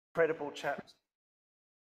Incredible chapter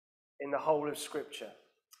in the whole of Scripture.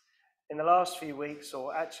 In the last few weeks,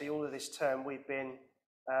 or actually all of this term, we've been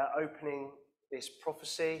opening this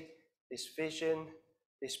prophecy, this vision,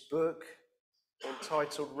 this book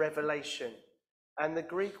entitled Revelation. And the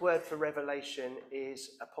Greek word for revelation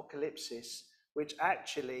is apocalypsis, which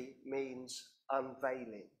actually means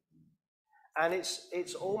unveiling. And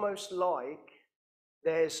it's almost like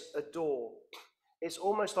there's a door. It's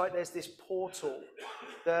almost like there's this portal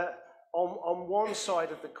that on one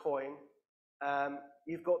side of the coin,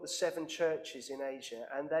 you've got the 7 churches in Asia,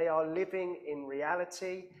 and they are living in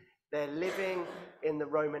reality. They're living in the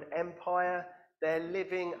Roman Empire. They're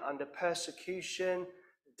living under persecution,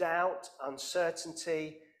 doubt,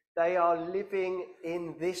 uncertainty. They are living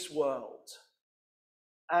in this world.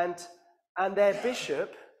 And their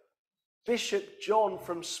bishop John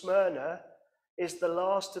from Smyrna, is the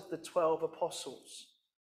last of the 12 apostles.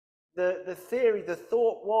 The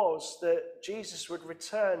thought was that Jesus would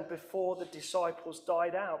return before the disciples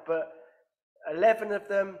died out, but 11 of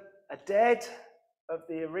them are dead of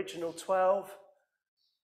the original 12,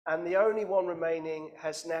 and the only one remaining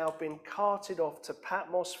has now been carted off to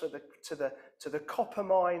Patmos to the copper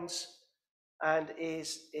mines and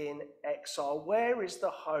is in exile. Where is the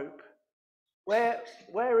hope?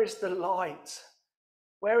 Where is the light?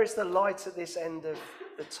 Where is the light at this end of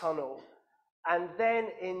the tunnel? And then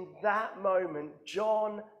in that moment,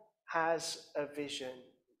 John has a vision,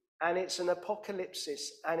 and it's an apocalypsis,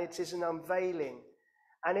 and it is an unveiling,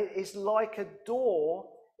 and it is like a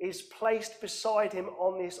door is placed beside him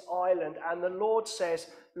on this island, and the Lord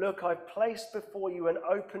says, look, I've placed before you an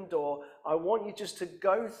open door. I want you just to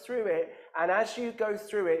go through it, and as you go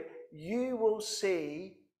through it, you will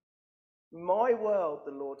see my world,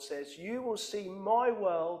 the Lord says. You will see my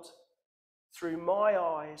world through my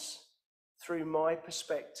eyes, through my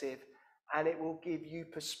perspective, and it will give you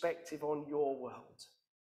perspective on your world.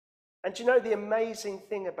 And do you know the amazing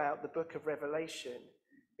thing about the book of Revelation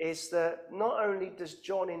is that not only does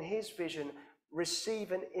John in his vision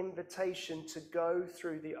receive an invitation to go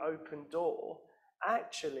through the open door,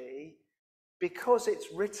 actually, because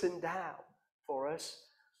it's written down for us,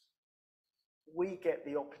 we get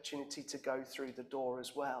the opportunity to go through the door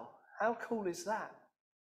as well. How cool is that?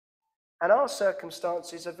 And our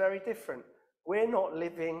circumstances are very different. We're not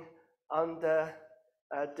living under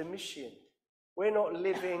Domitian. We're not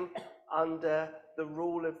living under the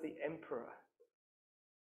rule of the emperor.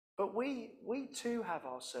 But we too have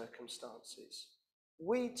our circumstances.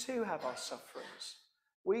 We too have our sufferings.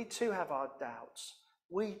 We too have our doubts.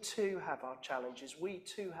 We too have our challenges. We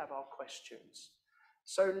too have our questions.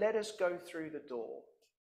 So let us go through the door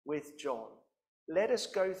with John. Let us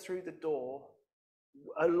go through the door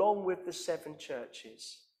along with the 7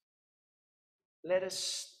 churches. Let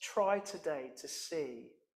us try today to see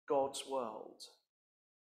God's world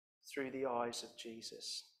through the eyes of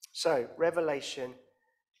Jesus. So, Revelation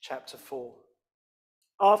chapter 4.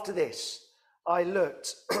 After this, I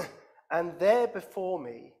looked, and there before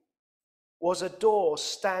me was a door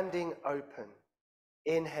standing open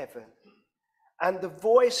in heaven. And the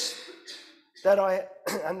voice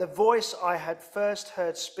I had first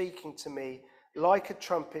heard speaking to me like a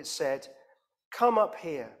trumpet said, "Come up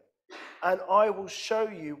here, and I will show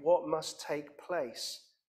you what must take place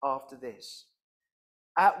after this."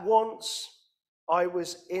 At once I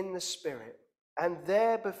was in the Spirit, and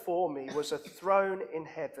there before me was a throne in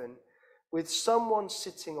heaven with someone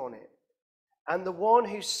sitting on it. And the one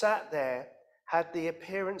who sat there had the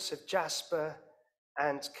appearance of jasper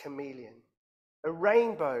and chameleon. A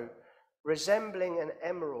rainbow resembling an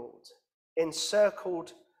emerald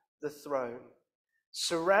encircled the throne.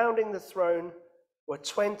 Surrounding the throne were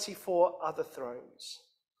 24 other thrones,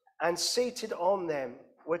 and seated on them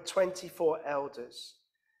were 24 elders.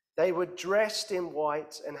 They were dressed in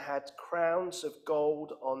white and had crowns of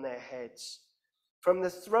gold on their heads. From the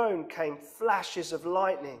throne came flashes of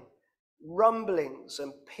lightning, rumblings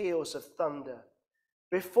and peals of thunder.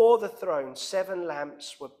 Before the throne, 7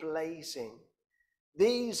 lamps were blazing.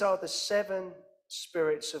 These are the 7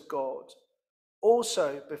 spirits of God.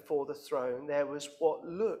 Also before the throne, there was what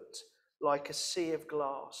looked like a sea of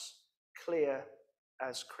glass, clear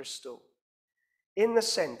as crystal. In the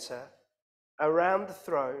center, around the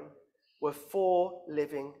throne, were 4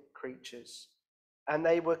 living creatures, and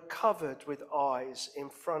they were covered with eyes in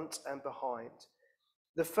front and behind.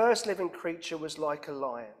 The first living creature was like a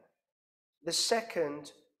lion. The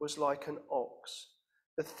second was like an ox.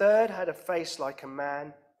 The third had a face like a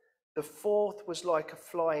man. The fourth was like a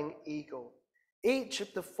flying eagle. Each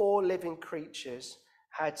of the 4 living creatures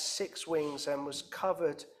had 6 wings and was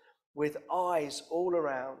covered with eyes all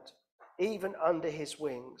around even under his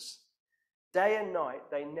wings. Day and night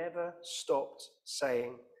they never stopped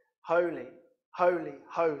saying, "Holy, holy,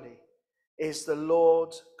 holy is the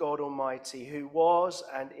Lord God Almighty, who was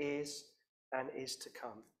and is to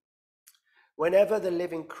come." Whenever the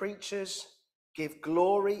living creatures give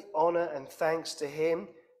glory, honor, and thanks to him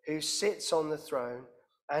who sits on the throne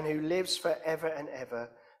and who lives forever and ever,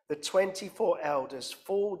 the 24 elders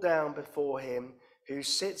fall down before him who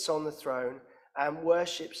sits on the throne and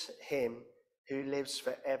worships him who lives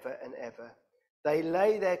forever and ever. They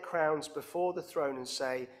lay their crowns before the throne and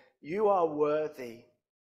say, "You are worthy,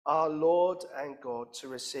 our Lord and God, to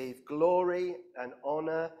receive glory and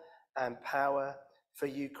honor and power, for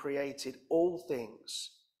you created all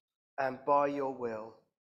things, and by your will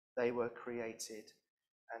they were created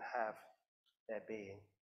and have their being."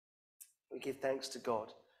 We give thanks to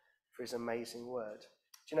God for his amazing word.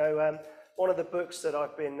 Do you know, one of the books that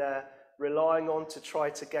I've been relying on to try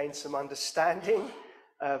to gain some understanding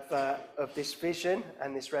of this vision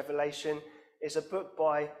and this revelation is a book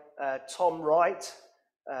by Tom Wright,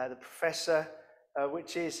 the professor,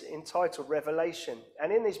 which is entitled Revelation.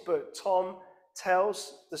 And in this book, Tom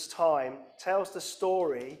tells the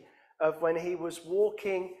story of when he was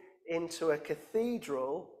walking into a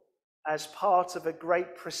cathedral as part of a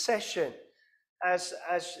great procession. As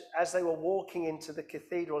they were walking into the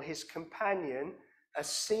cathedral, his companion, a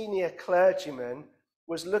senior clergyman,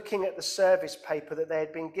 was looking at the service paper that they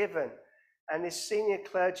had been given. And this senior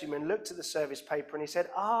clergyman looked at the service paper and he said,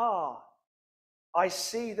 I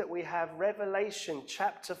see that we have Revelation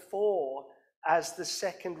chapter 4 as the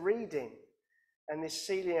second reading." And this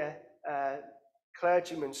senior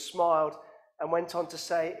clergyman smiled and went on to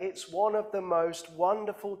say, "It's one of the most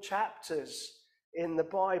wonderful chapters in the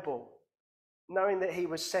Bible." Knowing that he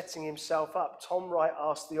was setting himself up, Tom Wright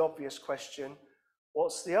asked the obvious question,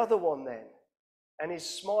 "What's the other one then?" And his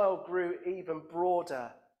smile grew even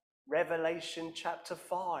broader. "Revelation chapter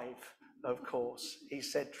 5, of course," he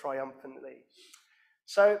said triumphantly.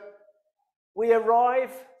 So we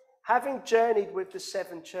arrive, having journeyed with the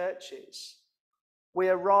 7 churches, we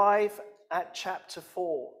arrive at chapter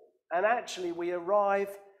 4. And actually we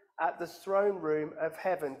arrive at the throne room of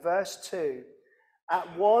heaven. Verse 2,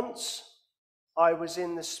 "At once I was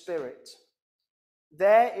in the Spirit.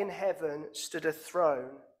 There in heaven stood a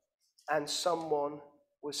throne, and someone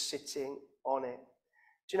was sitting on it."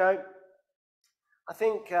 Do you know, I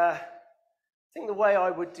think the way I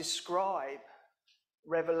would describe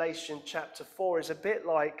Revelation chapter 4 is a bit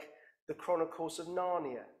like the Chronicles of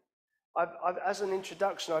Narnia. As an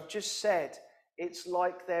introduction, I've just said it's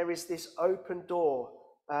like there is this open door.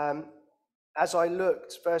 As I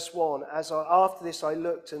looked, verse 1, after this I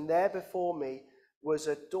looked, and there before me was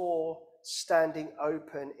a door standing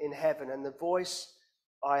open in heaven, and the voice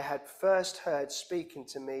I had first heard speaking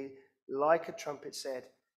to me like a trumpet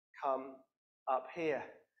said, "Come up here."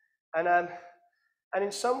 And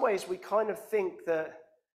in some ways we kind of think that,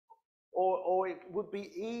 or it would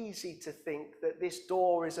be easy to think that this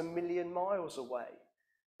door is a million miles away,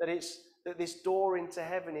 that this door into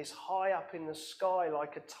heaven is high up in the sky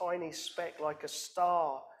like a tiny speck, like a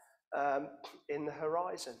star in the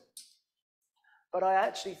horizon. But I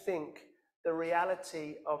actually think the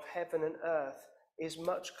reality of heaven and earth is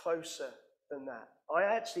much closer than that. I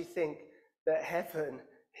actually think that heaven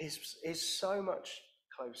is so much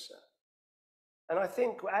closer. And I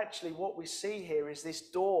think actually what we see here is this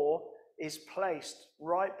door is placed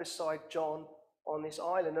right beside John on this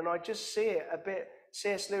island. And I just see it a bit,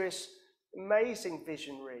 C.S. Lewis, amazing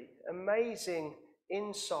visionary, amazing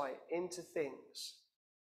insight into things.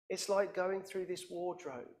 It's like going through this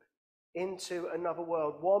wardrobe into another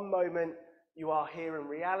world. One moment you are here in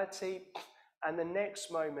reality, and the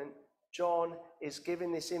next moment John is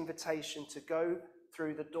given this invitation to go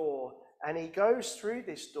through the door, and he goes through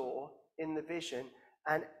this door in the vision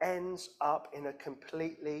and ends up in a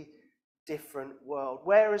completely different world.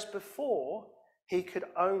 Whereas before he could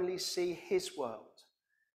only see his world,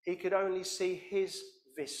 he could only see his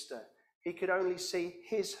vista, he could only see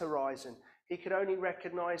his horizon, he could only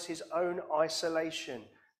recognize his own isolation,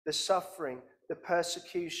 the suffering, the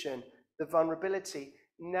persecution, the vulnerability.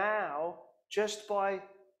 Now, just by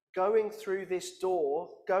going through this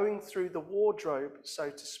door, going through the wardrobe,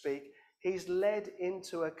 so to speak, he's led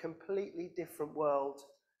into a completely different world,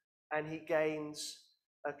 and he gains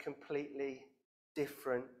a completely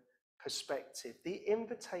different perspective. The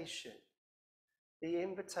invitation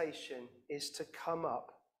is to come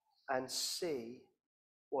up and see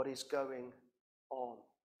what is going on.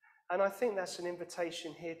 And I think that's an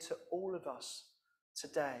invitation here to all of us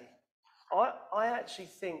today. I actually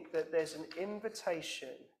think that there's an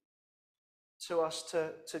invitation to us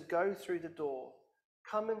to go through the door.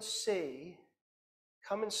 Come and see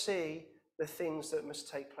the things that must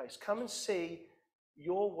take place. Come and see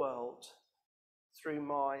your world through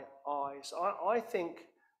my eyes. I think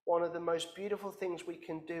one of the most beautiful things we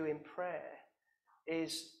can do in prayer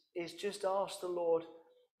is just ask the Lord,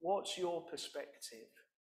 what's your perspective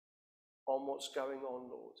on what's going on,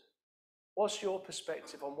 Lord? What's your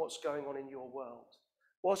perspective on what's going on in your world?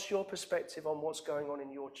 What's your perspective on what's going on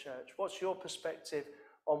in your church? What's your perspective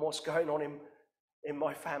on what's going on in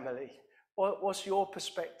my family? What's your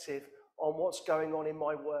perspective on what's going on in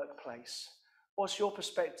my workplace? What's your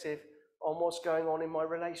perspective on what's going on in my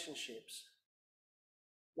relationships?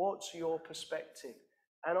 What's your perspective?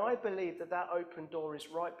 And I believe that open door is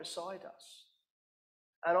right beside us.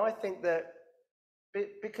 And I think that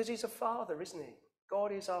because he's a father, isn't he?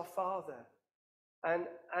 God is our Father. And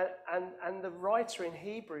the writer in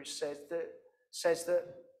Hebrews says that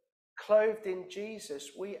clothed in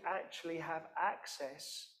Jesus, we actually have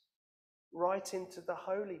access right into the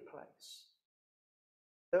holy place.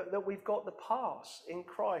 That we've got the pass in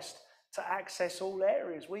Christ to access all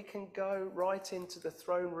areas. We can go right into the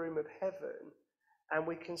throne room of heaven and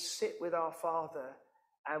we can sit with our Father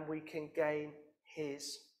and we can gain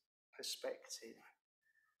his perspective.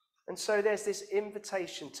 And so there's this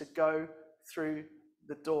invitation to go through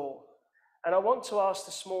the door. And I want to ask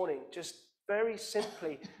this morning, just very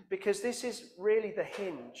simply, because this is really the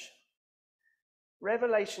hinge.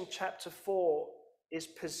 Revelation chapter 4 is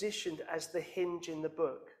positioned as the hinge in the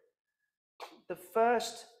book. The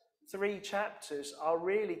first 3 chapters are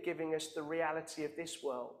really giving us the reality of this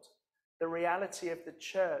world, the reality of the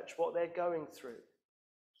church, what they're going through.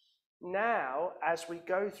 Now, as we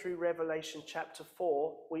go through Revelation chapter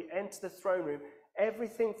 4, we enter the throne room.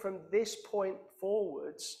 Everything from this point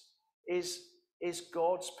forwards is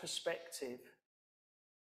God's perspective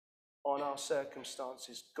on our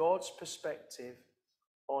circumstances, God's perspective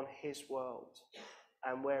on his world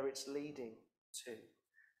and where it's leading to.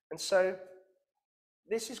 And so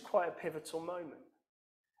this is quite a pivotal moment.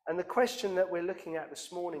 And the question that we're looking at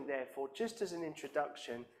this morning, therefore, just as an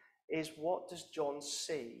introduction, is what does John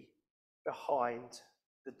see behind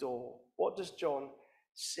the door? What does John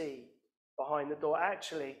see behind the door?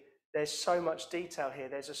 Actually, there's so much detail here.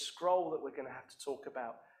 There's a scroll that we're going to have to talk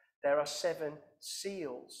about. There are 7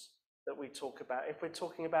 seals that we talk about. If we're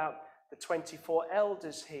talking about the 24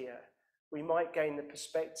 elders here, we might gain the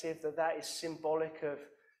perspective that is symbolic of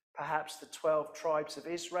perhaps the 12 tribes of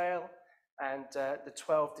Israel and the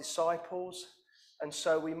 12 disciples. And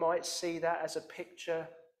so we might see that as a picture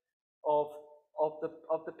of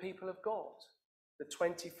the people of God. The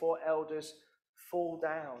 24 elders fall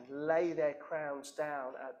down, lay their crowns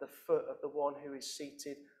down at the foot of the one who is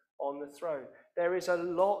seated on the throne. There is a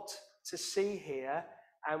lot to see here,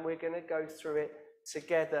 and we're going to go through it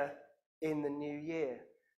together in the new year.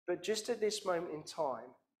 But just at this moment in time,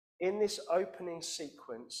 in this opening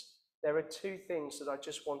sequence, there are 2 things that I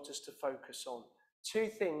just want us to focus on. 2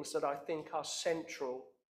 things that I think are central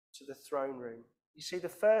to the throne room. You see, the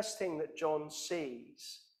first thing that John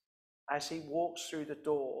sees as he walks through the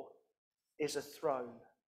door is a throne.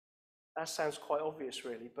 That sounds quite obvious,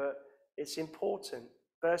 really, but it's important.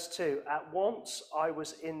 Verse 2, at once I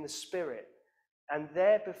was in the Spirit, and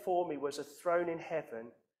there before me was a throne in heaven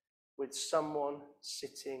with someone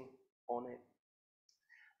sitting on it.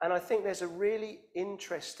 And I think there's a really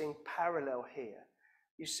interesting parallel here.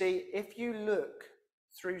 You see, if you look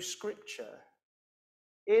through Scripture,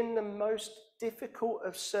 in the most difficult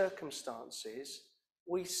of circumstances,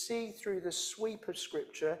 we see through the sweep of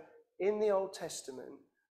Scripture in the Old Testament,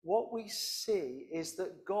 what we see is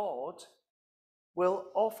that God will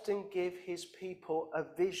often give his people a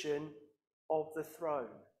vision of the throne.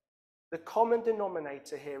 The common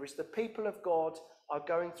denominator here is the people of God are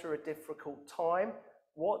going through a difficult time.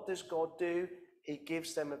 What does God do? He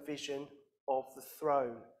gives them a vision of the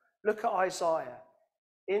throne. Look at Isaiah.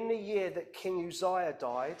 In the year that King Uzziah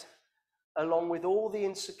died, along with all the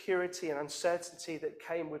insecurity and uncertainty that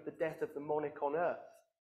came with the death of the monarch on earth,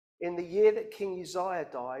 in the year that King Uzziah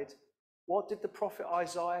died, what did the prophet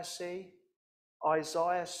Isaiah see?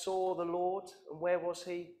 Isaiah saw the Lord, and where was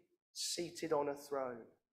he? Seated on a throne.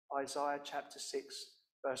 Isaiah chapter 6,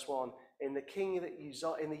 verse 1. In the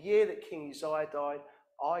year that King Uzziah died,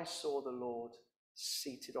 I saw the Lord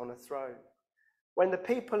seated on a throne. When the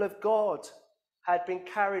people of God had been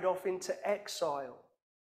carried off into exile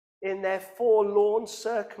in their forlorn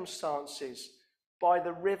circumstances by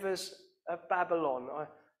the rivers of Babylon.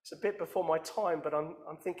 It's a bit before my time, but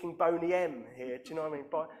I'm thinking Boney M here. Do you know what I mean?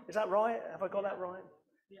 Is that right? Have I got that right?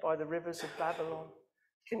 Yeah. By the rivers of Babylon.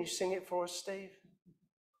 Can you sing it for us, Steve?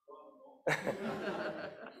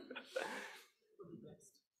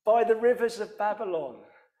 By the rivers of Babylon,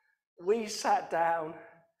 we sat down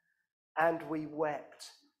and we wept.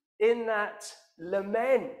 In that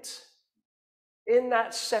lament, in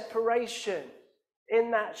that separation,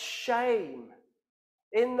 in that shame,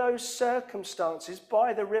 in those circumstances,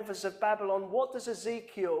 by the rivers of Babylon, what does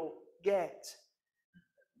Ezekiel get?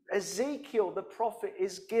 Ezekiel, the prophet,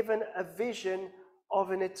 is given a vision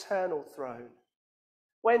of an eternal throne.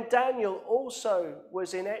 When Daniel also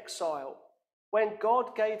was in exile, when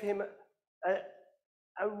God gave him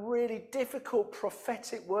a really difficult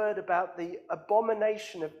prophetic word about the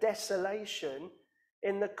abomination of desolation,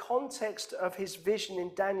 in the context of his vision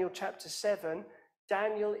in Daniel chapter 7,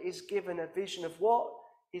 Daniel is given a vision of what?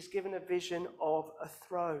 He's given a vision of a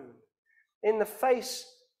throne. In the face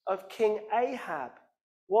of King Ahab,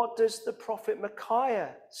 what does the prophet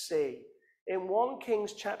Micaiah see? In 1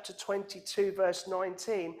 Kings chapter 22, verse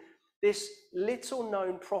 19, this little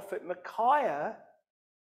known prophet Micaiah,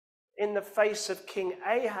 in the face of King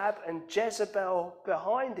Ahab and Jezebel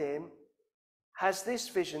behind him, has this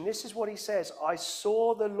vision. This is what he says: I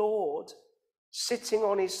saw the Lord sitting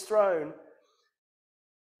on his throne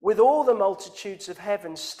with all the multitudes of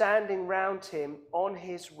heaven standing round him on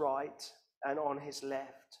his right and on his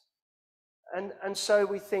left. And so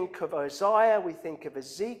we think of Isaiah, we think of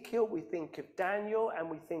Ezekiel, we think of Daniel, and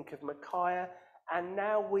we think of Micaiah, and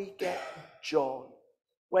now we get John.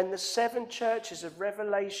 When the 7 churches of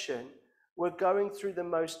Revelation were going through the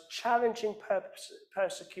most challenging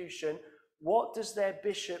persecution, what does their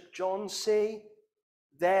bishop John see?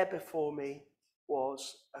 There before me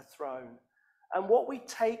was a throne. And what we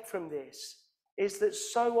take from this is that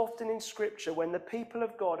so often in Scripture, when the people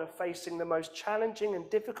of God are facing the most challenging and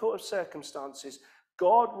difficult of circumstances,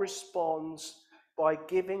 God responds by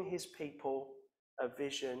giving his people a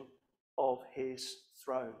vision of his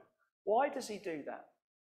throne. Why does he do that?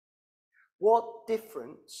 What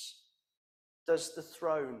difference does the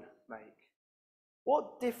throne make?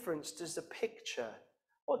 What difference does a picture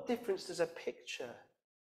of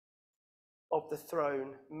the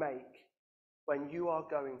throne make when you are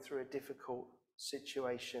going through a difficult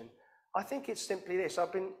situation? I think it's simply this.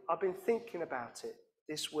 I've been thinking about it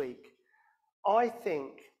this week. I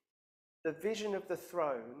think the vision of the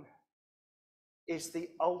throne is the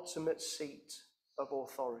ultimate seat of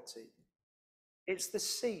authority. It's the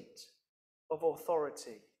seat of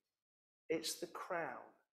authority. It's the crown.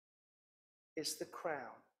 It's the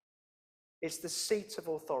crown. It's the seat of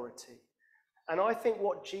authority. And I think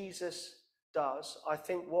what Jesus does, I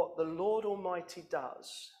think what the Lord Almighty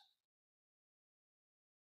does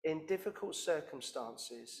in difficult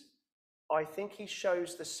circumstances, I think he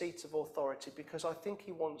shows the seat of authority because I think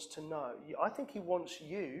he wants to know. I think he wants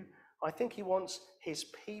you, I think he wants his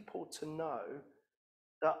people to know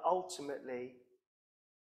that ultimately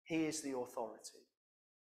he is the authority.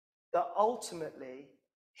 That ultimately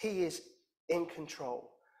he is in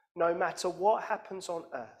control. No matter what happens on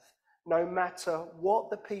earth, no matter what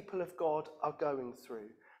the people of God are going through,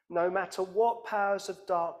 no matter what powers of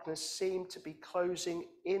darkness seem to be closing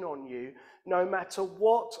in on you, no matter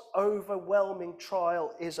what overwhelming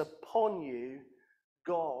trial is upon you,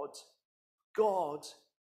 God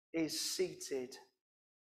is seated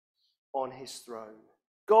on his throne.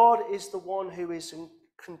 God is the one who is in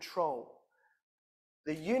control.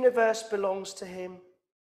 The universe belongs to him.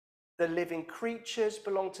 The living creatures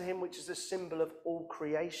belong to him, which is a symbol of all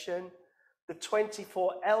creation. The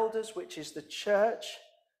 24 elders, which is the church,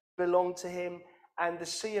 belong to him. And the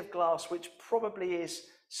sea of glass, which probably is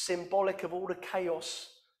symbolic of all the chaos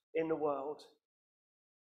in the world.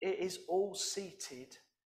 It is all seated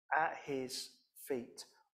at his feet.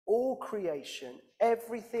 All creation,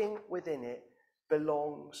 everything within it,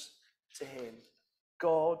 belongs to him.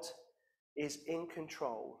 God is in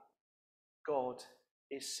control. God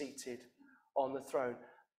is seated on the throne.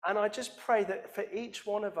 And I just pray that for each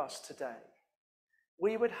one of us today,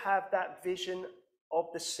 we would have that vision of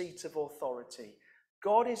the seat of authority.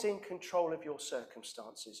 God is in control of your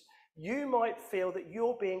circumstances. You might feel that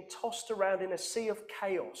you're being tossed around in a sea of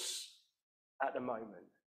chaos at the moment.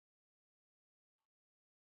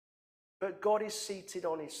 But God is seated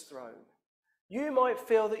on his throne. You might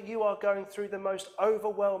feel that you are going through the most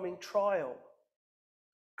overwhelming trial.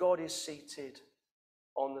 God is seated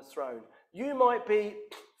on the throne. You might be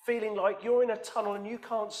feeling like you're in a tunnel and you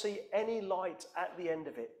can't see any light at the end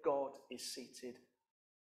of it. God is seated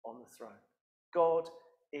on the throne. God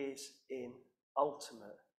is in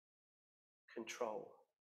ultimate control.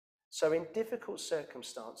 So in difficult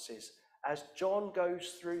circumstances, as John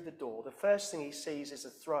goes through the door, the first thing he sees is a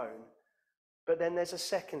throne. But then there's a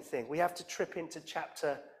second thing. We have to trip into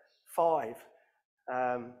chapter 5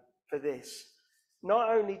 for this. Not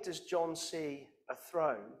only does John see a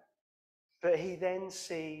throne, but he then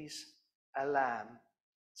sees a lamb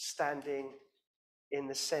standing in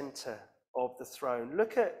the center of the throne.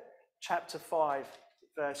 Look at chapter 5,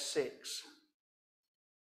 verse 6.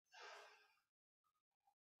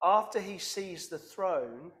 After he sees the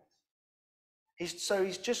throne, he's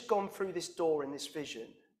just gone through this door in this vision.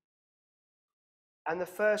 And the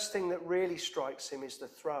first thing that really strikes him is the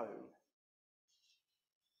throne.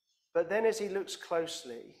 But then as he looks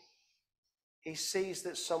closely, he sees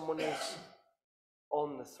that someone is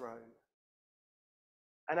on the throne.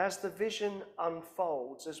 And as the vision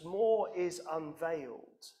unfolds, as more is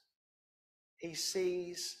unveiled, he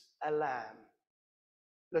sees a lamb.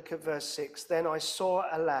 Look at verse 6. Then I saw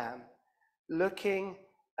a lamb, looking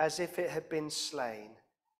as if it had been slain,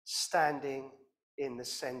 standing in the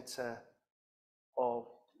center of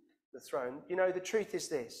the throne. You know, the truth is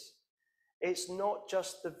this. It's not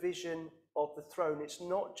just the vision of the throne. It's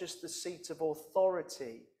not just the seat of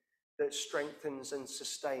authority that strengthens and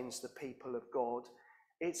sustains the people of God.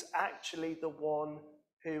 It's actually the one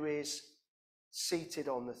who is seated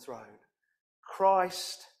on the throne.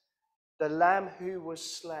 Christ, the Lamb who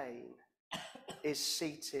was slain, is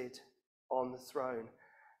seated on the throne.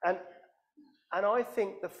 And I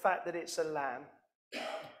think the fact that it's a lamb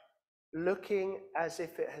looking as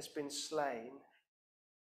if it has been slain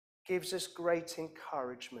gives us great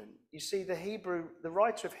encouragement. You see, the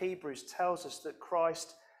writer of Hebrews tells us that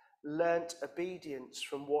Christ learnt obedience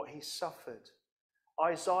from what he suffered.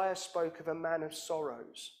 Isaiah spoke of a man of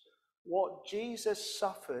sorrows. What Jesus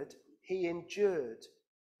suffered, he endured.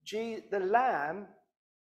 The Lamb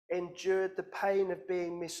endured the pain of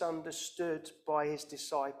being misunderstood by his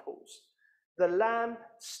disciples. The Lamb,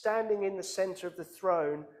 standing in the center of the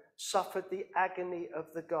throne, suffered the agony of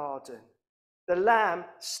the garden. The Lamb,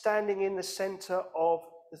 standing in the center of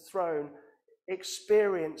the throne,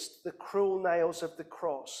 experienced the cruel nails of the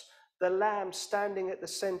cross. The Lamb, standing at the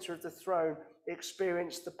center of the throne,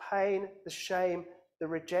 experienced the pain, the shame, the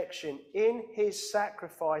rejection. In his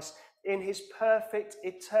sacrifice, in his perfect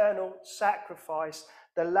eternal sacrifice,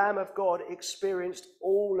 the Lamb of God experienced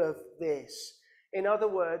all of this. In other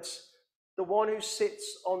words, the one who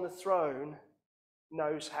sits on the throne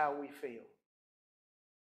knows how we feel.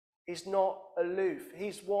 He's not aloof.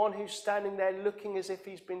 He's one who's standing there looking as if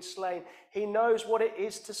he's been slain. He knows what it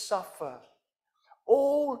is to suffer.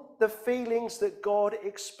 All the feelings that God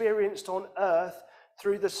experienced on earth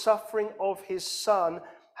through the suffering of his Son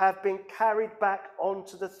have been carried back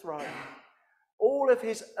onto the throne. All of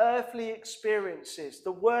his earthly experiences,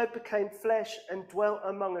 the Word became flesh and dwelt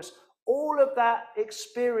among us. All of that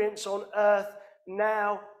experience on earth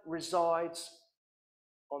now resides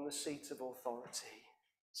on the seat of authority.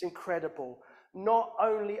 It's incredible. Not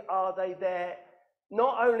only are they there,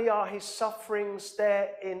 not only are his sufferings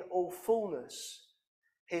there in all fullness,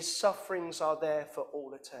 his sufferings are there for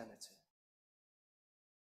all eternity.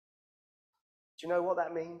 Do you know what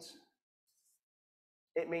that means?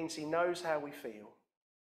 It means he knows how we feel,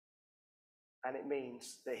 and it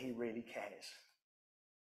means that he really cares.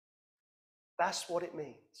 That's what it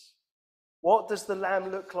means. What does the Lamb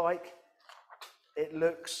look like? It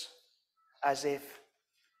looks as if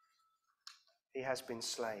he has been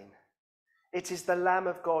slain. It is the Lamb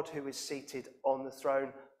of God who is seated on the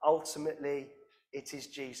throne. Ultimately, it is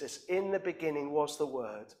Jesus. In the beginning was the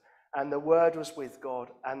Word, and the Word was with God,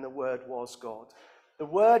 and the Word was God. The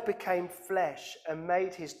Word became flesh and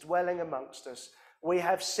made his dwelling amongst us. We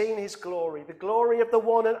have seen his glory, the glory of the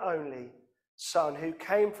one and only Son who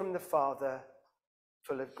came from the Father,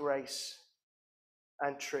 full of grace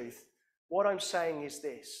and truth. What I'm saying is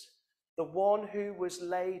this: the one who was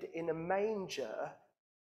laid in a manger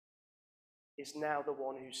is now the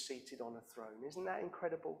one who's seated on a throne. Isn't that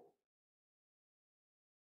incredible?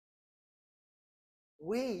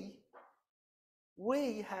 We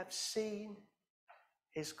have seen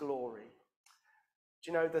his glory.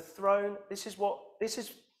 Do you know the throne? This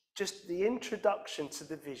is just the introduction to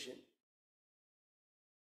the vision.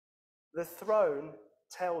 The throne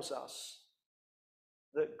tells us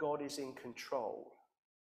that God is in control.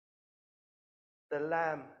 The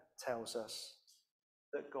Lamb tells us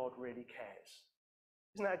that God really cares.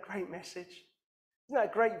 Isn't that a great message? Isn't that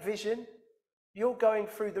a great vision? You're going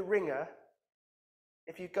through the ringer.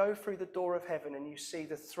 If you go through the door of heaven and you see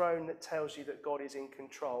the throne that tells you that God is in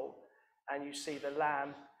control, and you see the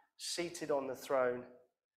Lamb seated on the throne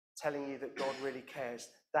telling you that God really cares,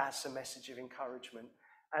 that's a message of encouragement.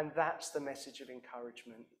 And that's the message of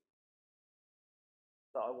encouragement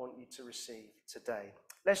that I want you to receive today.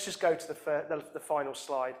 Let's just go to the final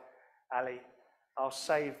slide, Ali. I'll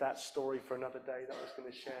save that story for another day that I was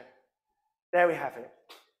going to share. There we have it.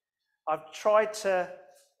 I've tried to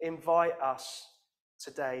invite us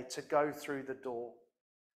today to go through the door,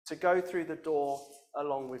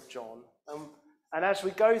 along with John. And as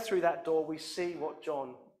we go through that door, we see what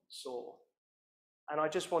John saw. And I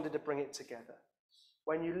just wanted to bring it together.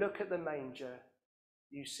 When you look at the manger,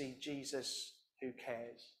 you see Jesus who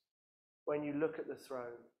cares. When you look at the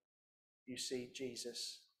throne, you see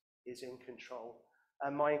Jesus is in control.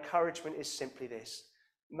 And my encouragement is simply this.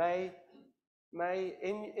 May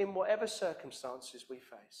in whatever circumstances we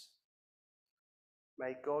face,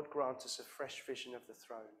 may God grant us a fresh vision of the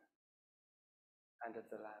throne and of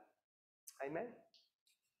the Lamb. Amen.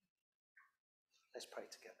 Let's pray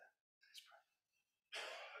together.